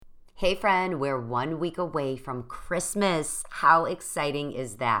Hey friend, we're 1 week away from Christmas. How exciting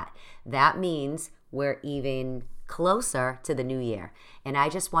is that? That means we're even closer to the new year. And I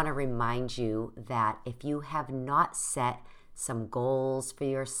just want to remind you that if you have not set some goals for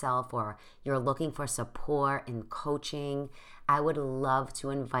yourself or you're looking for support and coaching, I would love to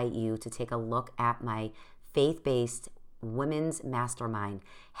invite you to take a look at my faith-based Women's Mastermind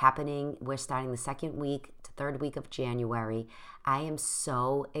happening. We're starting the second week to third week of January. I am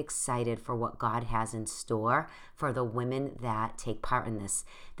so excited for what God has in store for the women that take part in this.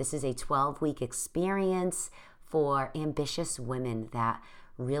 This is a 12-week experience for ambitious women that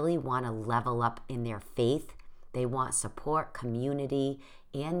really want to level up in their faith. They want support, community,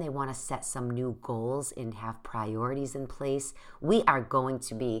 and they want to set some new goals and have priorities in place. We are going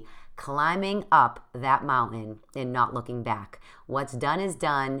to be climbing up that mountain and not looking back. What's done is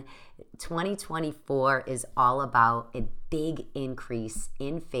done. 2024 is all about a big increase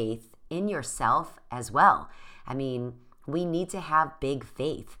in faith in yourself as well. I mean, we need to have big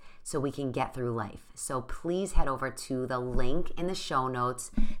faith so we can get through life. So please head over to the link in the show notes.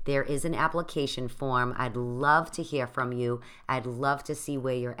 There is an application form. I'd love to hear from you. I'd love to see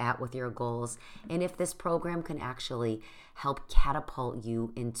where you're at with your goals and if this program can actually help catapult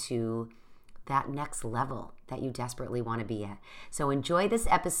you into that next level that you desperately want to be at. So enjoy this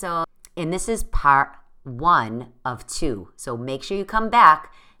episode. And this is part 1 of 2. So make sure you come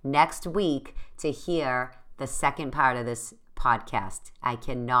back next week to hear the second part of this podcast. I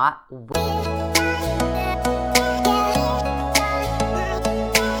cannot wait.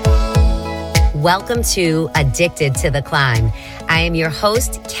 Welcome to Addicted to the Climb. I am your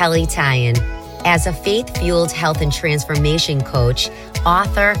host, Kelly Tyan. As a faith-fueled health and transformation coach,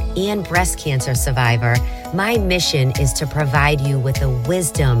 author, and breast cancer survivor, my mission is to provide you with the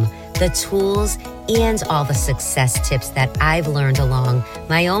wisdom, the tools, and all the success tips that I've learned along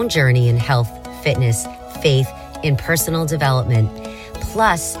my own journey in health, fitness, faith, and personal development.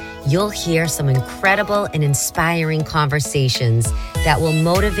 Plus, you'll hear some incredible and inspiring conversations that will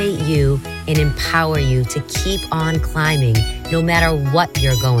motivate you and empower you to keep on climbing no matter what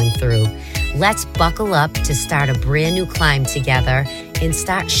you're going through. Let's buckle up to start a brand new climb together and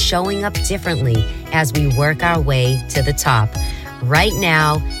start showing up differently as we work our way to the top. Right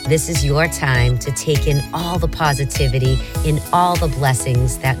now, this is your time to take in all the positivity and all the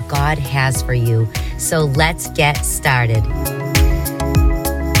blessings that God has for you. So let's get started.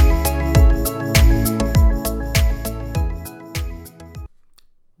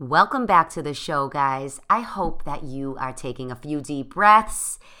 Welcome back to the show, guys. I hope that you are taking a few deep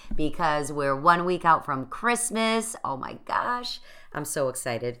breaths because we're 1 week out from Christmas. Oh my gosh, I'm so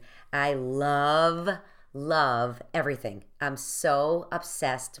excited. I love everything. I'm so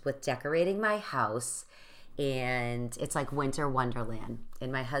obsessed with decorating my house, and it's like winter wonderland.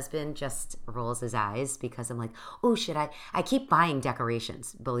 And my husband just rolls his eyes because I'm like, oh, should I keep buying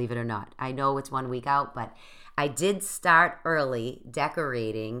decorations, believe it or not. I know it's 1 week out, but I did start early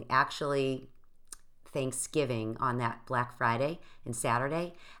decorating, actually Thanksgiving on that Black Friday and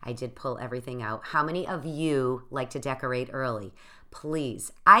Saturday. I did pull everything out. How many of you like to decorate early?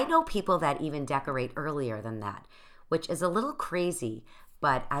 Please. I know people that even decorate earlier than that, which is a little crazy,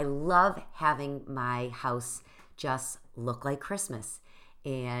 but I love having my house just look like Christmas.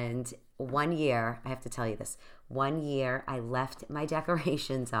 And 1 year, I have to tell you this, 1 year I left my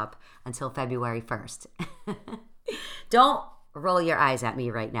decorations up until February 1st. Don't roll your eyes at me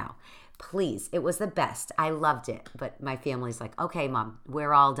right now. Please, it was the best. I loved it. But my family's like, okay, Mom,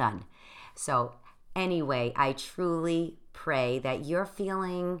 we're all done. So anyway, I truly pray that you're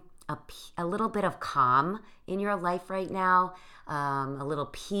feeling a little bit of calm in your life right now, a little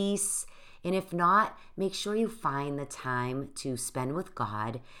peace. And if not, make sure you find the time to spend with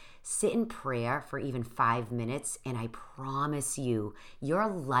God. Sit in prayer for even 5 minutes, and I promise you, your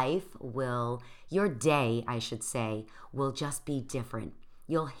day, I should say, will just be different.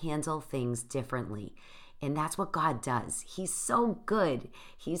 You'll handle things differently. And that's what God does. He's so good.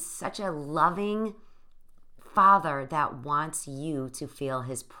 He's such a loving Father that wants you to feel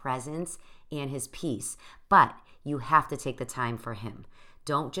His presence and His peace. But you have to take the time for Him.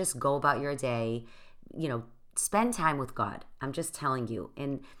 Don't just go about your day. Spend time with God. I'm just telling you.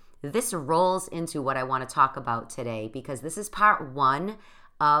 And this rolls into what I want to talk about today because this is part 1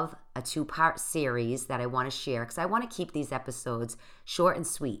 of a 2-part series that I want to share because I want to keep these episodes short and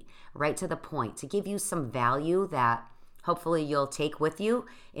sweet, right to the point, to give you some value that hopefully you'll take with you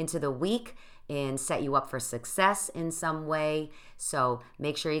into the week and set you up for success in some way. So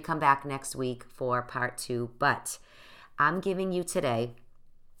make sure you come back next week for part 2. But I'm giving you today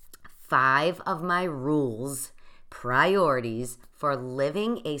 5 of my rules priorities for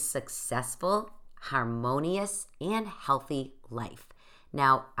living a successful, harmonious, and healthy life.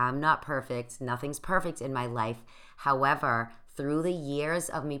 Now, I'm not perfect. Nothing's perfect in my life. However, through the years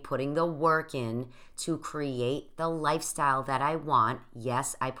of me putting the work in to create the lifestyle that I want,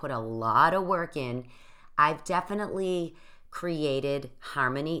 yes, I put a lot of work in. I've definitely created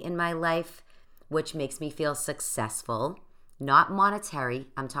harmony in my life, which makes me feel successful. Not monetary,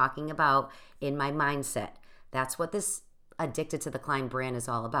 I'm talking about in my mindset. That's what this Addicted to the Climb brand is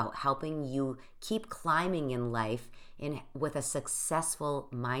all about, helping you keep climbing in life with a successful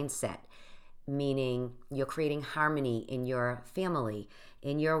mindset, meaning you're creating harmony in your family,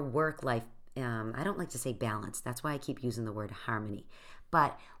 in your work life. I don't like to say balance. That's why I keep using the word harmony.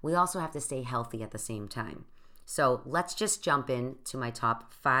 But we also have to stay healthy at the same time. So let's just jump into my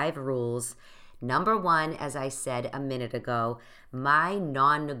top 5 rules. Number 1, as I said a minute ago, my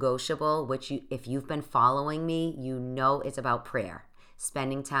non-negotiable, which if you've been following me, you know it's about prayer,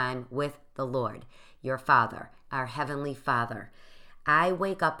 spending time with the Lord, your Father, our Heavenly Father. I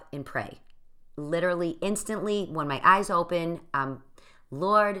wake up and pray. Literally, instantly, when my eyes open,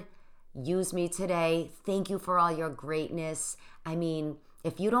 Lord, use me today. Thank you for all your greatness. I mean,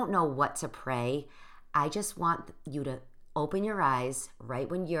 if you don't know what to pray, I just want you to open your eyes right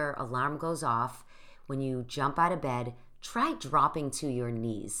when your alarm goes off, when you jump out of bed, try dropping to your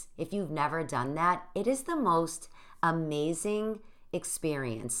knees. If you've never done that, it is the most amazing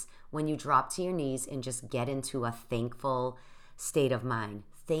experience when you drop to your knees and just get into a thankful state of mind.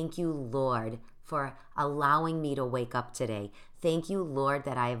 Thank you, Lord, for allowing me to wake up today. Thank you, Lord,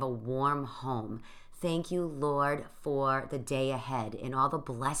 that I have a warm home. Thank you, Lord, for the day ahead and all the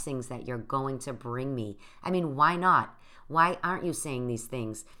blessings that you're going to bring me. I mean, why not? Why aren't you saying these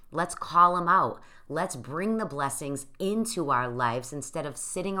things? Let's call them out. Let's bring the blessings into our lives instead of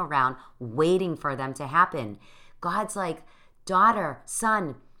sitting around waiting for them to happen. God's like, daughter,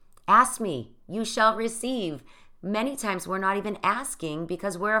 son, ask me, you shall receive. Many times we're not even asking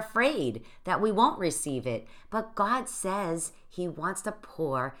because we're afraid that we won't receive it. But God says he wants to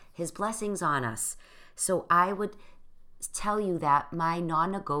pour his blessings on us. So I would tell you that my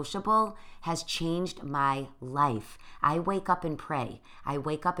non-negotiable has changed my life. I wake up and pray. I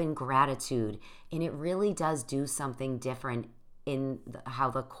wake up in gratitude, and it really does do something different in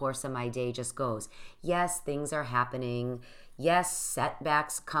how the course of my day just goes. Yes, things are happening. Yes,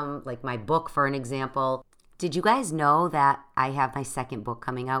 setbacks come, like my book, for an example. Did you guys know that I have my second book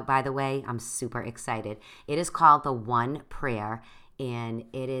coming out, by the way? I'm super excited. It is called The One Prayer, and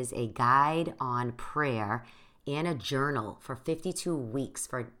it is a guide on prayer and a journal for 52 weeks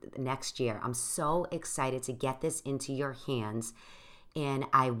for next year. I'm so excited to get this into your hands, and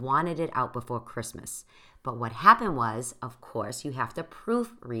I wanted it out before Christmas. But what happened was, of course, you have to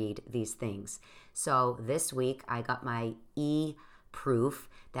proofread these things. So this week I got my proof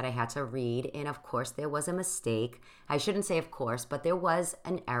that I had to read, and of course there was a mistake. I shouldn't say of course, but there was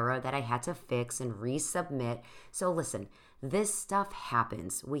an error that I had to fix and resubmit. So listen, this stuff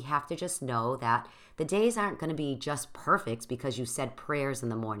happens. We have to just know that the days aren't going to be just perfect because you said prayers in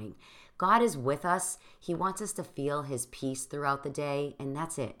the morning. God is with us. He wants us to feel his peace throughout the day, and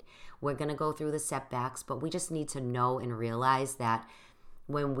that's it. We're going to go through the setbacks, but we just need to know and realize that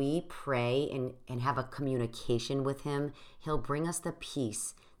when we pray and have a communication with him, he'll bring us the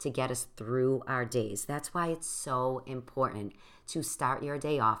peace to get us through our days. That's why it's so important to start your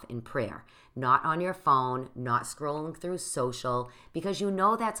day off in prayer, not on your phone, not scrolling through social, because you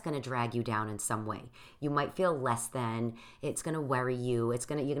know that's going to drag you down in some way. You might feel less than, it's going to worry you, you're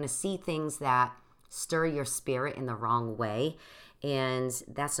going to see things that stir your spirit in the wrong way, and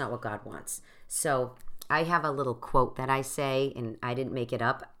that's not what God wants. So I have a little quote that I say, and I didn't make it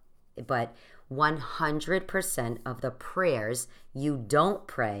up, but 100% of the prayers you don't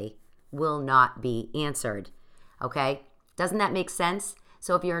pray will not be answered. Okay? Doesn't that make sense?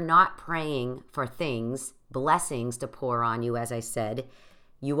 So if you're not praying for things, blessings to pour on you, as I said,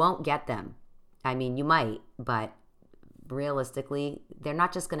 you won't get them. I mean, you might, but realistically, they're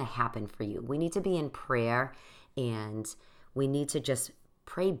not just going to happen for you. We need to be in prayer, and we need to just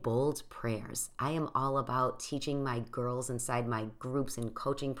pray bold prayers. I am all about teaching my girls inside my groups and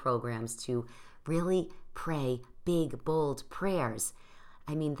coaching programs to really pray big, bold prayers.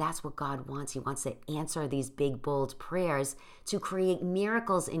 I mean, that's what God wants. He wants to answer these big, bold prayers to create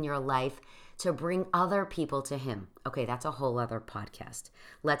miracles in your life, to bring other people to him. Okay, that's a whole other podcast.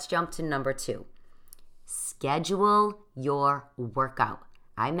 Let's jump to number 2. Schedule your workout.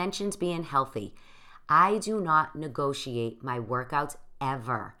 I mentioned being healthy. I do not negotiate my workouts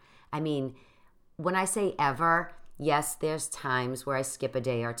ever. I mean, when I say ever, yes, there's times where I skip a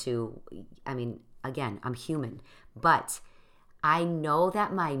day or two. I mean, again, I'm human. But I know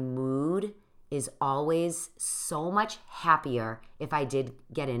that my mood is always so much happier if I did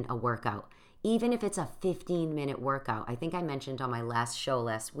get in a workout. Even if it's a 15-minute workout. I think I mentioned on my last show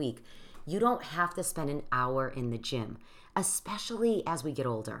last week, you don't have to spend an hour in the gym, especially as we get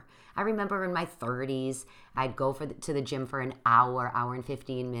older. I remember in my 30s, I'd go to the gym for an hour and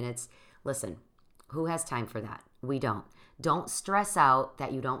 15 minutes. Listen, who has time for that? We don't. Don't stress out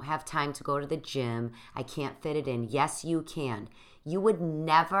that you don't have time to go to the gym. I can't fit it in. Yes, you can. You would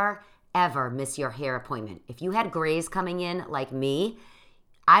never, ever miss your hair appointment. If you had grays coming in like me,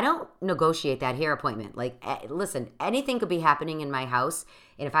 I don't negotiate that hair appointment. Like, listen, anything could be happening in my house.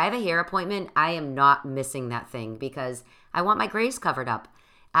 And if I have a hair appointment, I am not missing that thing because I want my grays covered up.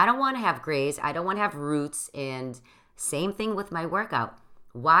 I don't want to have grays. I don't want to have roots. And same thing with my workout.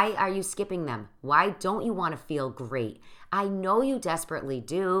 Why are you skipping them? Why don't you want to feel great? I know you desperately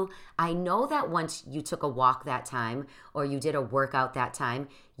do. I know that once you took a walk that time or you did a workout that time,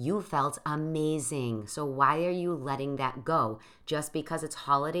 you felt amazing. So why are you letting that go? Just because it's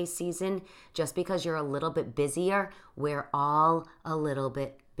holiday season, just because you're a little bit busier, we're all a little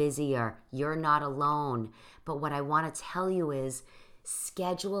bit busier. You're not alone. But what I want to tell you is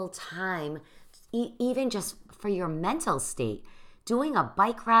schedule time, even just for your mental state. Doing a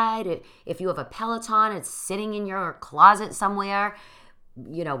bike ride, if you have a Peloton, it's sitting in your closet somewhere.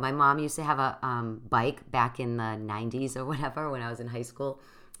 You know, my mom used to have a bike back in the 90s or whatever when I was in high school.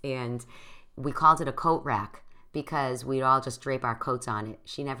 And we called it a coat rack because we'd all just drape our coats on it.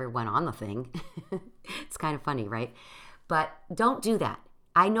 She never went on the thing. It's kind of funny, right? But don't do that.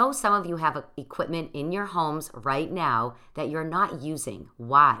 I know some of you have equipment in your homes right now that you're not using.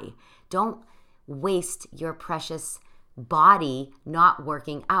 Why? Don't waste your precious body not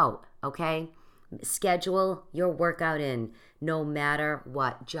working out, okay? Schedule your workout in no matter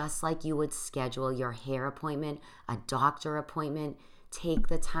what, just like you would schedule your hair appointment, a doctor appointment. Take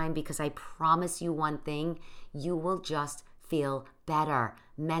the time because I promise you one thing, you will just feel better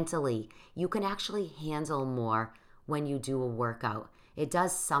mentally. You can actually handle more when you do a workout. It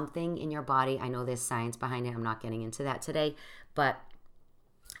does something in your body. I know there's science behind it. I'm not getting into that today, but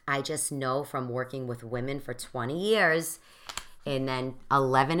I just know from working with women for 20 years, and then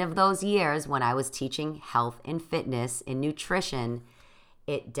 11 of those years when I was teaching health and fitness and nutrition,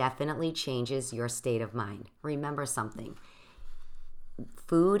 it definitely changes your state of mind. Remember something.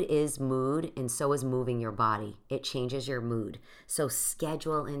 Food is mood, and so is moving your body. It changes your mood. So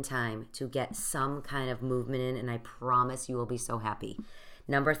schedule in time to get some kind of movement in, and I promise you will be so happy.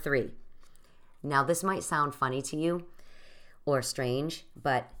 Number 3. Now, this might sound funny to you or strange,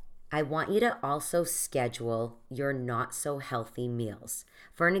 but I want you to also schedule your not so healthy meals.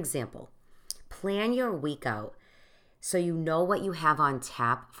 For an example, plan your week out so you know what you have on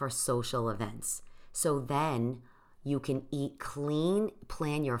tap for social events. So then you can eat clean,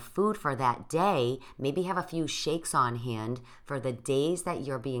 plan your food for that day, maybe have a few shakes on hand for the days that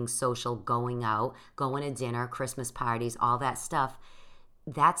you're being social, going out, going to dinner, Christmas parties, all that stuff.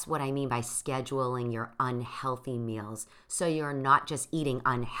 That's what I mean by scheduling your unhealthy meals. So you're not just eating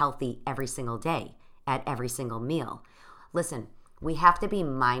unhealthy every single day at every single meal. Listen, we have to be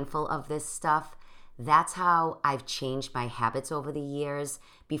mindful of this stuff. That's how I've changed my habits over the years.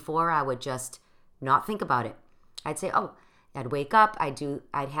 Before, I would just not think about it. I'd say, oh, I'd wake up,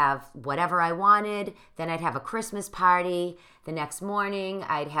 I'd have whatever I wanted, then I'd have a Christmas party. The next morning,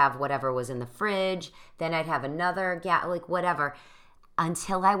 I'd have whatever was in the fridge, then I'd have another, whatever.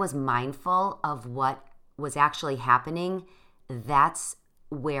 Until I was mindful of what was actually happening, that's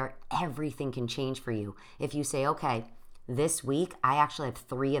where everything can change for you. If you say, okay, this week I actually have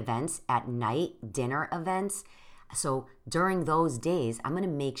 3 events at night, dinner events. So during those days, I'm going to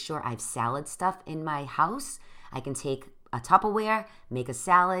make sure I have salad stuff in my house. I can take a Tupperware, make a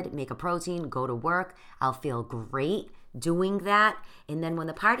salad, make a protein, go to work. I'll feel great doing that. And then when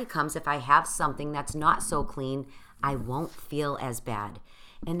the party comes, if I have something that's not so clean, I won't feel as bad.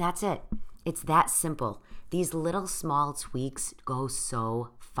 And that's it. It's that simple. These little small tweaks go so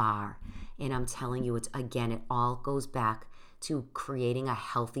far. And I'm telling you, it all goes back to creating a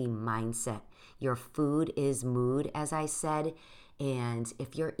healthy mindset. Your food is mood, as I said. And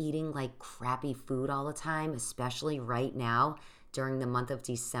if you're eating like crappy food all the time, especially right now during the month of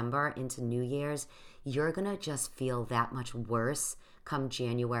December into New Year's, you're going to just feel that much worse come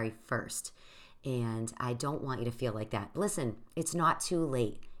January 1st. And I don't want you to feel like that. Listen, it's not too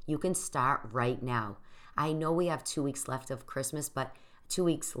late. You can start right now. I know we have 2 weeks left of Christmas, but 2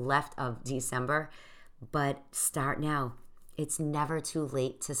 weeks left of December, but start now. It's never too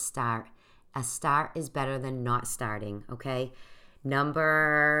late to start. A start is better than not starting, okay?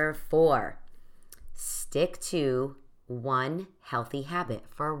 Number 4, stick to one healthy habit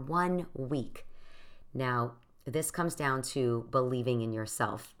for 1 week. Now, this comes down to believing in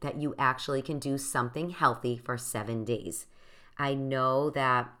yourself, that you actually can do something healthy for 7 days. I know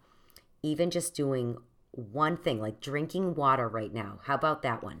that even just doing one thing, like drinking water right now, how about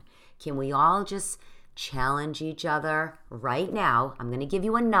that one? Can we all just challenge each other right now? I'm going to give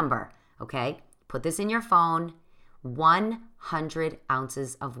you a number, okay? Put this in your phone, 100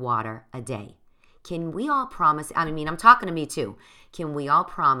 ounces of water a day. Can we all promise, I'm talking to me too. Can we all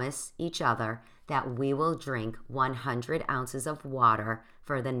promise each other that we will drink 100 ounces of water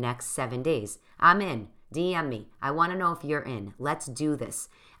for the next 7 days? I'm in. DM me. I want to know if you're in. Let's do this.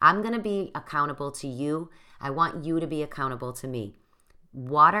 I'm going to be accountable to you. I want you to be accountable to me.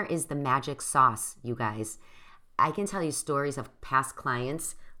 Water is the magic sauce, you guys. I can tell you stories of past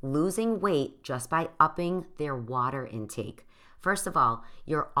clients losing weight just by upping their water intake. First of all,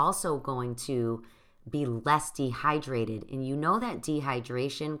 you're also going to be less dehydrated. And you know that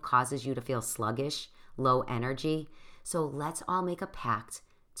dehydration causes you to feel sluggish, low energy. So let's all make a pact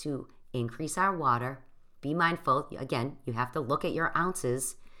to increase our water. Be mindful. Again, you have to look at your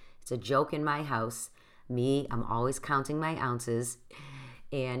ounces. It's a joke in my house. I'm always counting my ounces.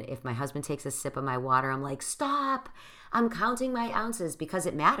 And if my husband takes a sip of my water, I'm like, stop. I'm counting my ounces because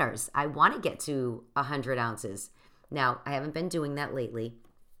it matters. I want to get to 100 ounces. Now, I haven't been doing that lately.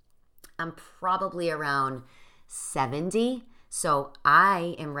 I'm probably around 70. So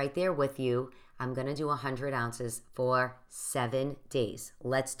I am right there with you. I'm going to do 100 ounces for 7 days.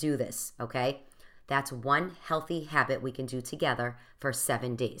 Let's do this, okay? That's one healthy habit we can do together for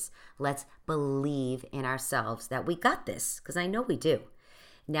 7 days. Let's believe in ourselves that we got this, because I know we do.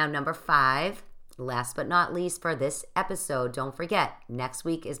 Now, number 5, last but not least for this episode, don't forget, next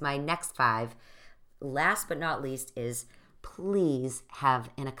week is my next 5. Last but not least is please have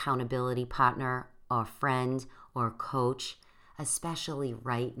an accountability partner or friend or coach, especially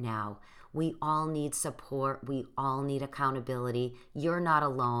right now. We all need support. We all need accountability. You're not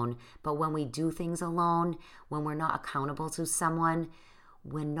alone. But when we do things alone, when we're not accountable to someone,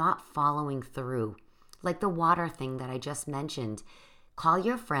 we're not following through. Like the water thing that I just mentioned. Call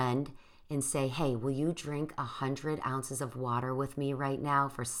your friend and say, hey, will you drink 100 ounces of water with me right now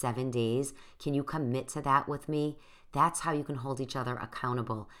for 7 days? Can you commit to that with me? That's how you can hold each other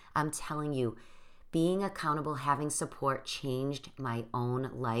accountable. I'm telling you, being accountable, having support changed my own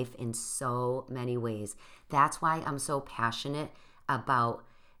life in so many ways. That's why I'm so passionate about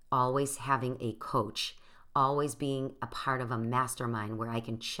always having a coach, always being a part of a mastermind where I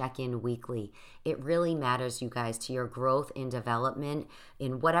can check in weekly. It really matters, you guys, to your growth and development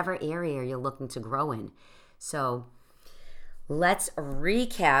in whatever area you're looking to grow in. So let's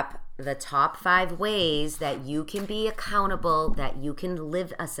recap the top 5 ways that you can be accountable, that you can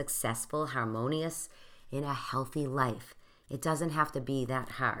live a successful, harmonious, and a healthy life. It doesn't have to be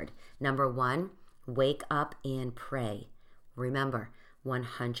that hard. Number 1, wake up and pray. Remember,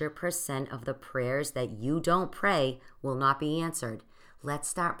 100% of the prayers that you don't pray will not be answered. Let's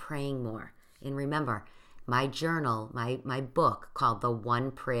start praying more. And remember, my journal, my book called The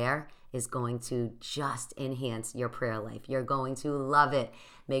One Prayer is going to just enhance your prayer life. You're going to love it.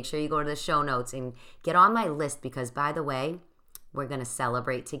 Make sure you go to the show notes and get on my list because, by the way, we're going to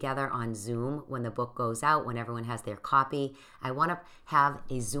celebrate together on Zoom when the book goes out, when everyone has their copy. I want to have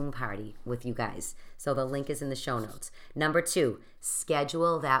a Zoom party with you guys. So the link is in the show notes. Number 2,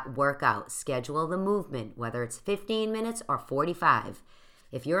 schedule that workout. Schedule the movement, whether it's 15 minutes or 45.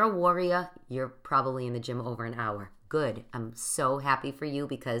 If you're a warrior, you're probably in the gym over an hour. Good. I'm so happy for you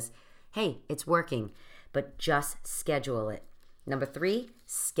because, hey, it's working. But just schedule it. Number 3,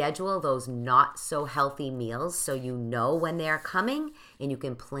 schedule those not so healthy meals so you know when they're coming and you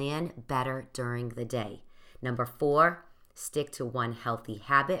can plan better during the day. Number 4, stick to one healthy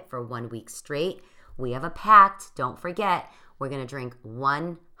habit for 1 week straight. We have a pact. Don't forget, we're going to drink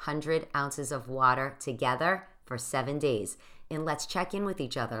 100 ounces of water together for 7 days. And let's check in with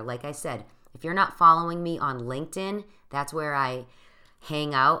each other. Like I said, if you're not following me on LinkedIn, that's where I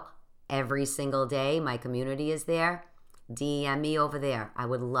hang out every single day. My community is there. DM me over there. I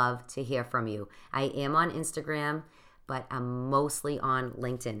would love to hear from you. I am on Instagram, but I'm mostly on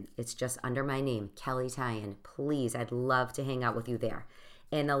LinkedIn. It's just under my name, Kelly Tyan. Please, I'd love to hang out with you there.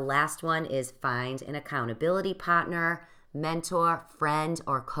 And the last one is find an accountability partner, mentor, friend,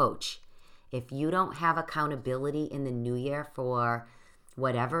 or coach. If you don't have accountability in the new year for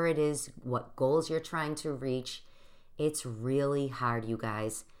whatever it is, what goals you're trying to reach, it's really hard, you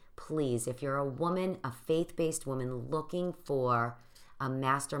guys. Please, if you're a woman, a faith-based woman looking for a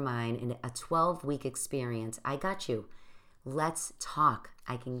mastermind and a 12-week experience, I got you. Let's talk.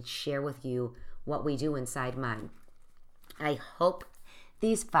 I can share with you what we do inside mine. I hope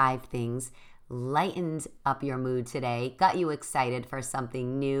these 5 things lightened up your mood today, got you excited for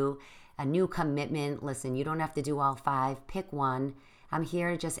something new, a new commitment. Listen, you don't have to do all 5. Pick one. I'm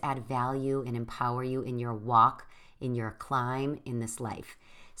here to just add value and empower you in your walk, in your climb in this life.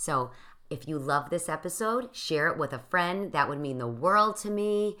 So if you love this episode, share it with a friend. That would mean the world to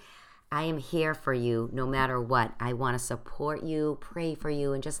me. I am here for you no matter what. I want to support you, pray for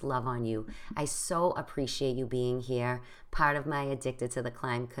you, and just love on you. I so appreciate you being here, part of my Addicted to the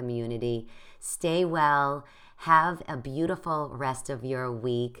Climb community. Stay well. Have a beautiful rest of your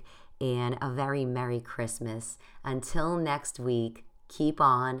week and a very Merry Christmas. Until next week, keep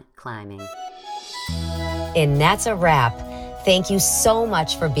on climbing. And that's a wrap. Thank you so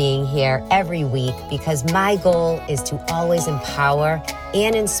much for being here every week, because my goal is to always empower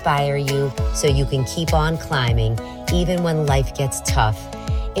and inspire you so you can keep on climbing even when life gets tough.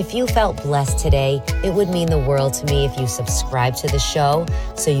 If you felt blessed today, it would mean the world to me if you subscribe to the show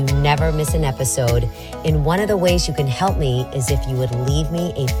so you never miss an episode. And one of the ways you can help me is if you would leave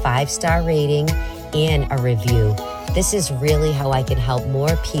me a 5-star rating and a review. This is really how I can help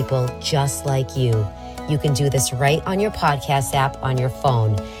more people just like you. You can do this right on your podcast app on your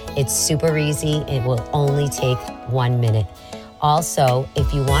phone. It's super easy. It will only take 1 minute. Also,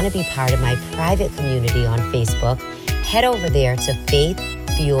 if you want to be part of my private community on Facebook, head over there to Faith,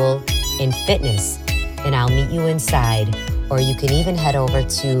 Fuel, and Fitness, and I'll meet you inside. Or you can even head over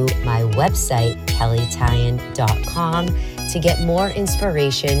to my website, kellytyan.com, to get more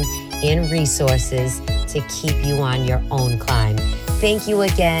inspiration and resources to keep you on your own climb. Thank you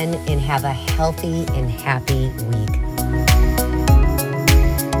again, and have a healthy and happy week.